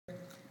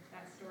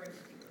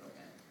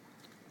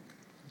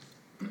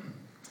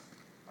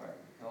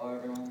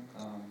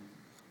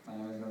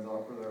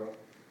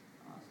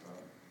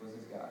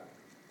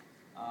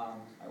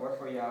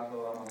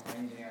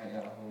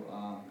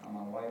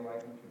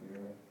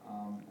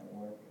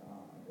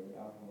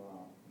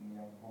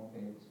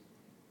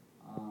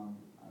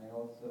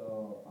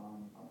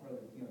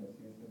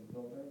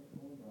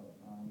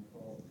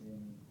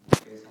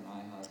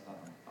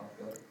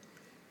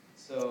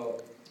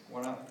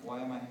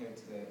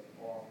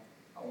well,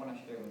 I want to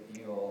share with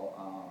you all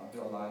a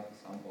real life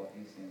example of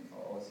using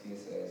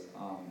CSS,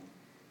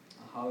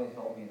 how it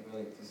helped me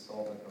really to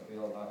solve like a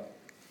real life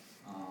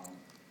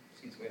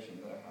situation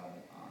that I had.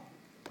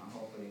 And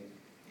hopefully,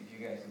 if you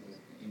guys would just,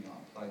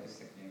 apply these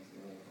techniques, it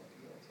will help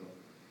you out too.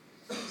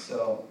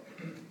 So,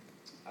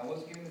 I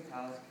was given the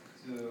task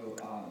to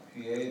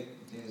create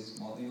this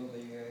module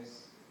that you guys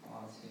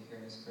see here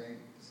on the screen.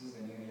 This is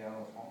the new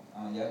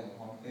Yahoo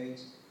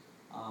homepage.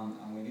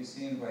 And what you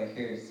see right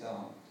here is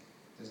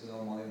this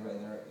little module right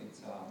there. It's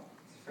the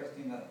first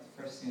thing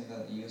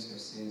that the user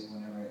sees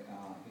whenever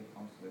he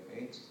comes to the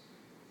page.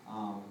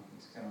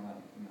 It's kind of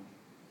like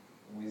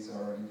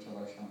wizard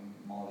introduction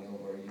module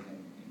where you can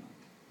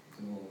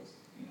do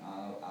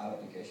add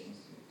applications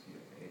to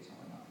your page and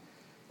whatnot.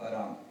 But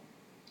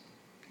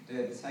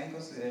the design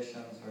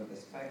considerations or the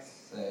specs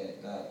say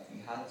that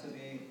it had to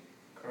be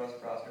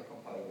cross-browser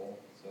compatible,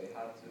 so it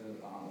had to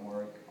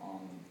work on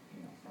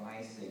from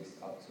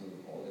i6 up to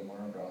all the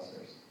modern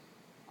browsers.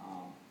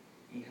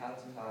 It had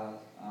to have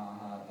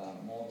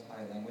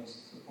multi-language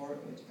support,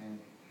 which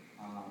meant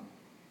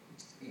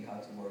it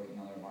had to work in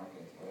other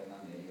markets other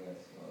than the US.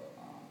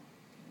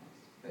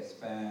 So,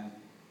 Spain,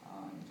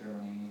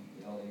 Germany,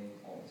 Italy,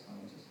 all these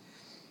languages.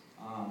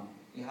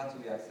 It had to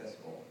be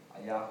accessible.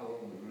 At Yahoo,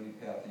 we really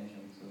pay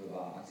attention to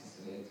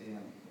accessibility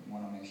and we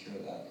want to make sure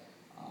that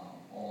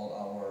all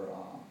our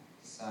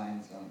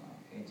designs and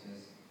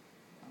pages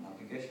and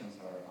applications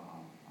are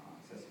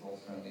accessible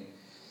friendly.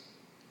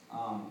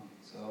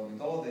 So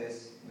with all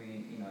this, it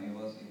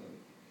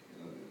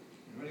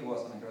really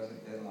was an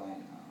aggressive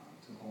deadline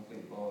to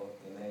complete both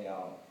the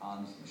layout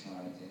and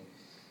functionality.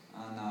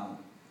 And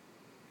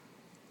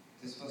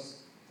this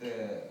was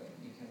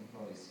you can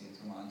probably see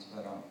too much,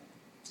 but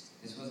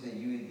this was the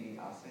UED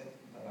asset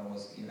that I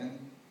was given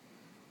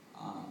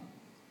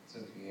to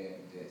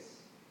create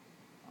this.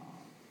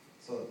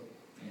 It's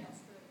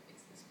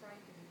the sprite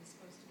that it is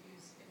supposed to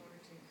use in order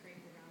to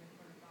create the rounded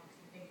corner box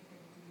and make it from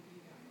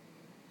UED down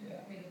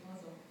and create a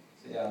puzzle.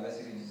 So yeah,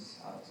 basically you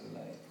just have to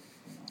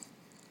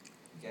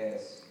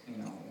guess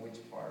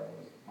which part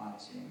was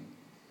matching,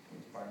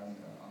 which part on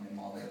the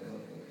model.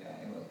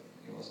 Yeah, it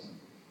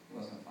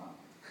wasn't fun.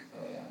 So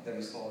yeah, the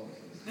result was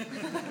this.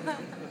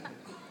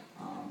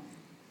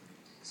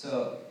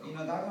 So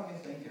that got me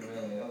thinking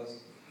really. I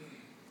was,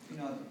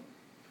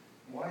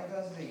 why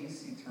does the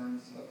easy turn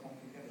so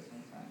complicated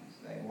sometimes?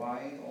 Like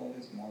why all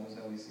these models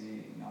that we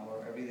see in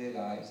our everyday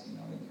lives,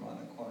 with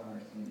round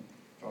corners and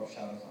drop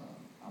shadows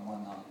and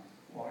whatnot,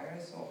 why are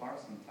they so hard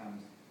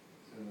sometimes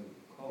to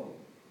code?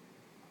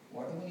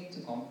 Why do we need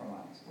to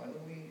compromise? Why do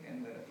we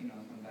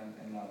sometimes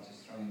end up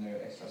just throwing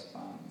there extra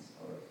spans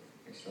or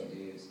extra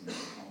divs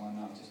and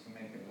whatnot just to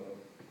make it look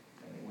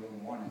like the way we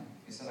want it?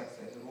 Is that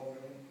accessible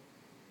really?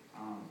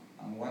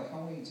 And why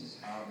can't we just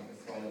have a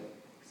solid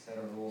set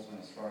of rules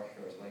and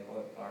structures like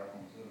other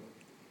platforms do?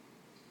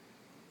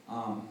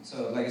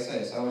 So like I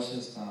said, I was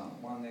just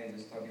one day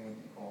just talking with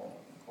Nicole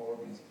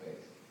working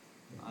space,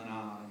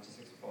 and just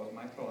exposed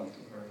my problem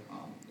to her.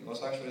 It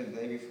was actually the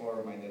day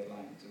before my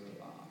deadline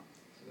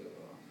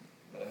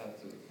that I had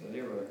to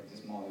deliver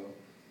this module,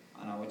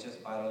 and I was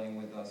just battling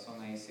with some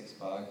A6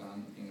 bug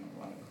and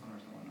running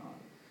corners and whatnot.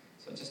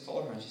 So I just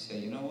told her, and she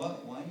said, you know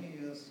what? Why don't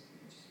you just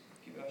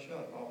give it a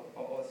shot?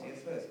 All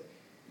CSS.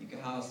 You can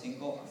have a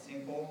simple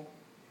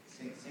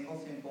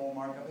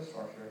markup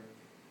structure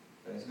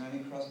that is going to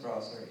be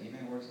cross-browser,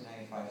 even works in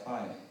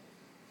 95.5.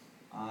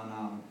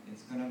 And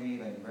it's going to be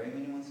like very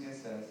minimum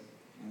CSS,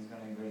 and it's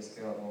going to be very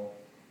scalable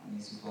and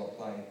easy to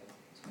apply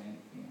to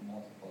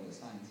multiple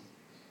designs.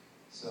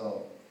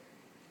 So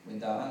with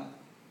that,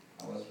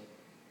 I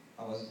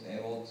was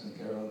able to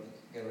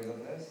get rid of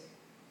this,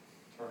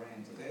 turn it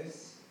into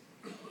this,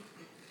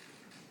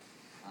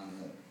 and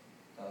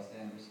that was the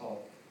end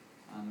result.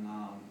 And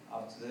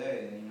up to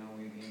date,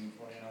 we've been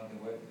putting out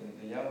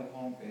the Yahoo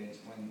homepage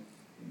when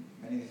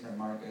many different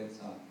markets,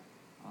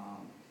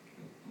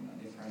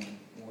 different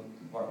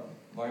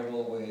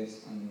variable weights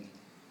and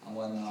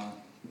whatnot,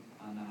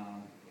 and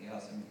it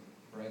hasn't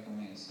broken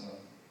me, so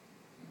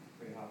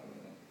pretty happy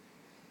with it.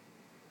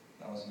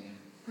 That was me.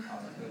 I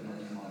was good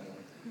with the module.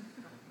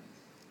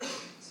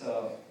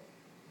 So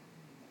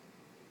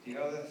the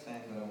other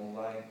thing that I would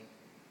like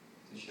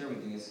to share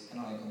with you is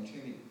kind of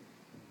contribute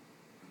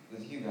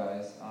with you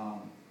guys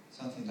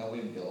something that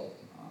we built.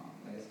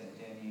 Like I said,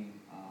 Jenny,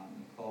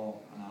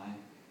 Nicole, and I,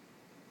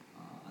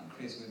 and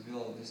Chris, we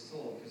built this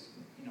tool because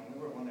we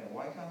were wondering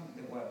why can't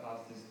the web have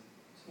this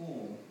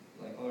tool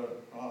like other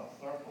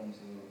platforms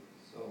do,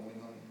 so we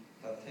don't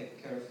that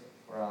take care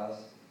for us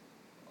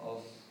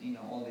of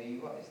all the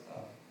UI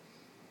stuff.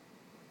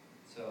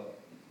 So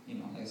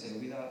like I said,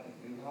 if we have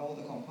all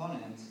the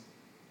components,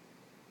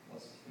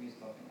 what's free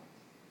stopping us?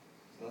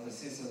 So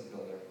that's the CSS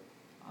Builder.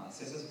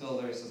 CSS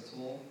Builder is a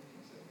tool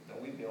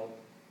that we built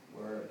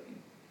where in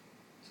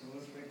 2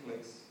 or 3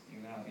 clicks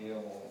you're going to be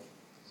able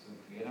to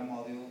create a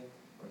module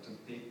or to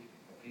pick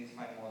a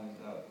predefined module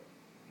that,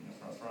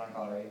 from a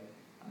gallery,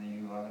 and then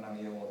you are going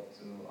to be able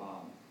to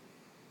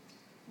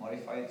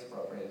modify its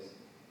properties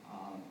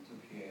to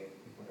create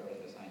whatever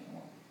design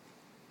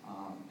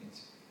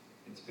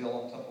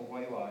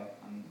UI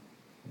and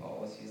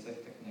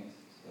CSS techniques.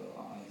 So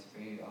it's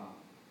very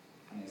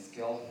and it's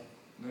scaled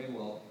very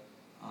well.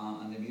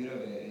 And the beauty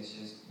of it is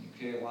just you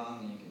create one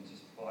and you can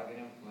just plug it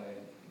and play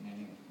in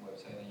any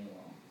website that you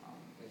want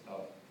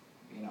without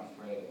being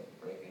afraid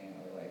of breaking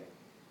or like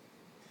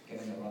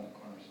getting around the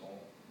corners all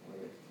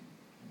weird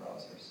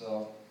browser.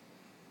 So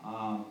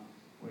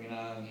we're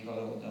gonna give a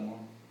little demo,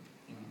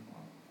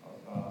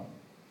 of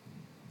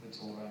the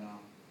tool right now.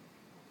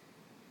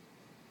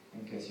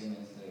 In case you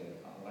missed the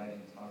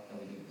lighting talk that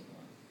we did before.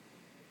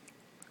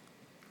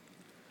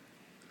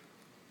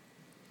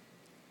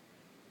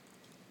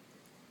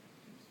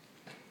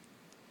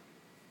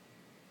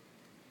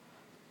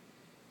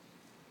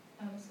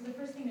 So the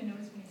first thing to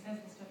notice when he says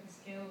this stuff is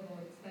scalable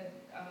is that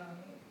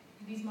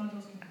these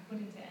modules can be put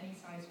into any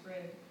size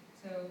grid.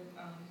 So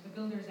the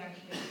builder is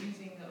actually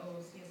using the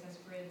CSS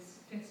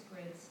grids, fixed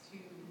grids, to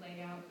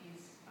lay out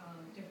these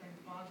different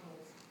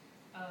modules.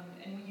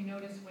 And what you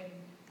notice when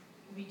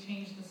we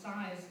change the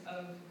size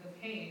of the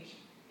page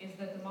is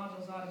that the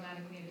modules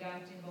automatically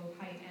adapt in both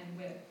height and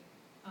width.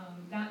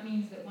 That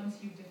means that once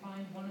you've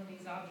defined one of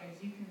these objects,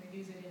 you can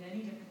reduce it in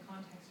any different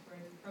context where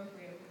it's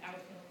appropriate without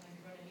feeling like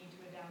you're going to need to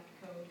adapt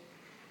code.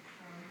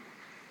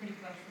 Pretty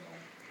flexible.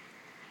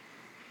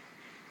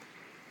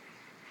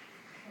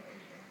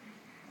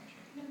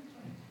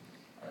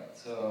 Alright,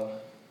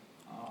 so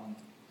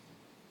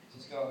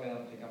just go ahead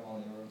and pick up all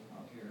your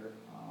up here.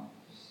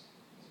 Just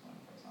this one,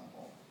 for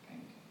example,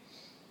 pink.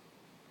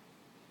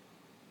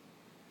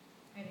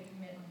 I had to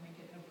commit on my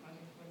GitHub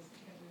project was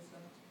it was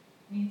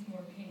needs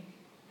more pink,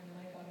 and then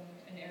I got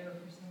an error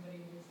for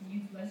somebody who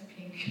needs less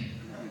pink.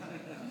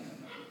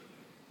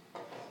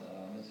 So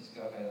let's just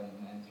go ahead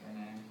and enter your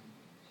name,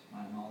 just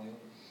my module.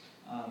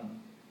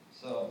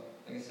 So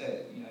like I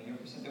said, you're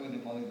presented with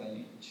the module that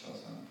you've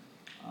chosen,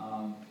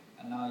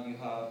 and now you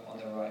have on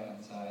the right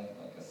hand side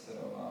like a set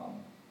of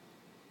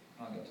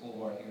like a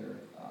toolbar here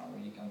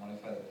where you can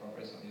modify the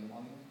properties of your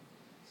module.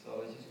 So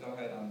let's just go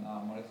ahead and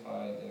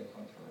modify the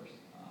contours.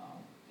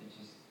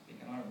 Just pick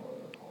another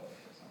border color,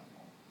 for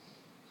example.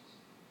 Just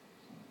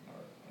something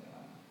dark like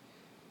that.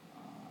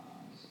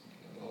 Just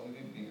make it a little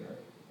bit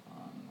bigger.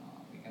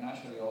 We can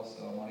actually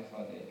also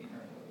modify the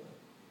inner border.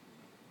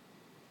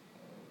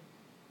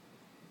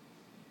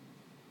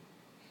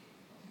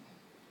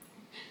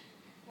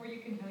 Or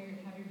you can have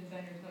your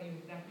designer tell you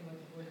exactly what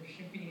the border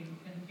should be,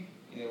 and you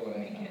either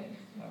way, make it.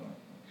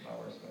 that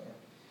works better.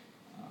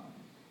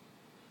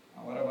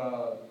 What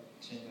about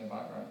changing the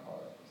background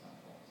color, for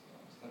example? So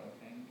instead of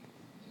pink,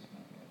 just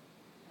make it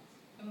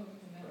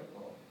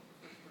purple.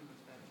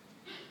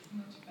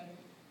 Much better.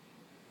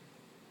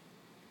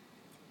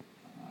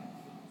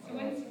 So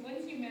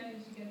once you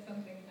manage to get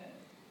something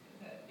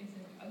that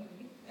isn't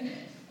ugly.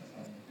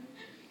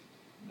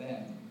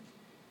 Then,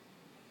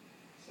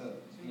 so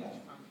Too yeah. much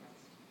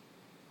contrast.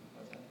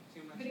 What's that?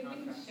 Too much But it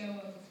wouldn't contrast.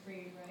 show on the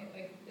screen, right?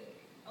 Like,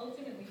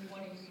 ultimately, you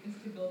want to use this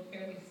to build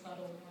fairly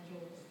subtle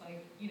modules.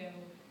 Like,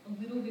 a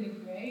little bit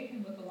of gray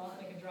can look a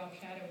lot like a drop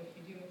shadow if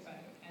you do it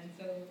right. And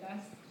so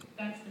that's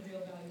the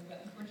real value.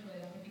 But unfortunately,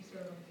 that would be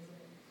sort of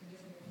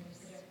invisible in the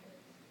projector.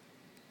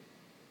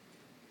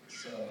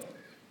 So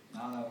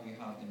now that we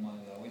have the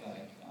model that we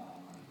like,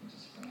 we're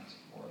just going to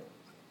export.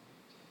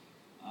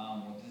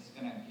 What this is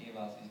going to give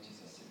us is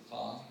just a zip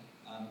file,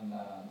 and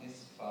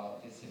this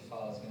zip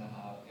file is going to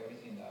have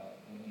everything that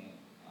we need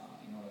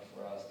in order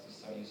for us to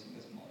start using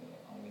this model.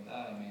 And with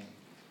that, I mean,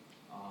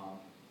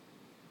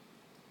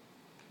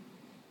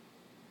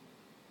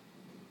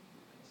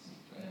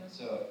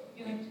 so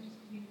You have to just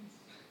use.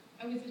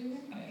 Oh, is it in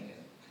there? Okay.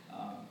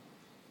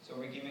 So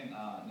we're given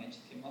an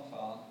HTML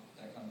file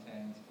that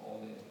contains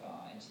all the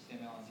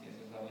HTML and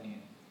CSS that we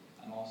need,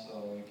 and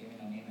also we're given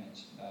an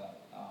image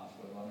that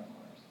for the runner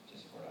corners,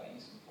 just for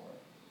IE support.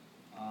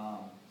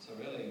 So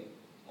really,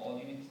 all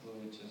you need to do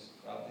is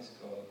just grab this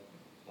code,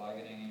 plug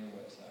it in your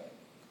website,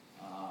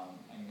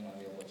 and you're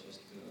gonna be able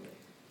just to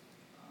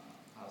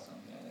have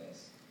something like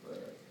this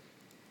where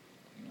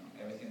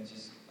everything's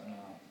just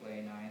gonna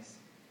play nice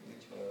with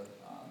each other.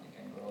 They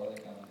can grow,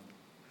 they can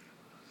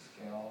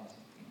scale as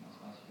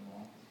much as you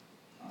want,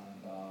 and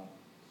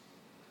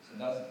so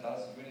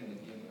that's really the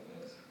beauty of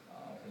this,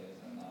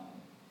 and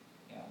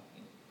yeah,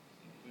 it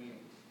really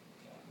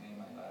made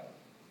my life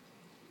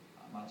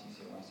much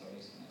easier when I started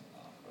using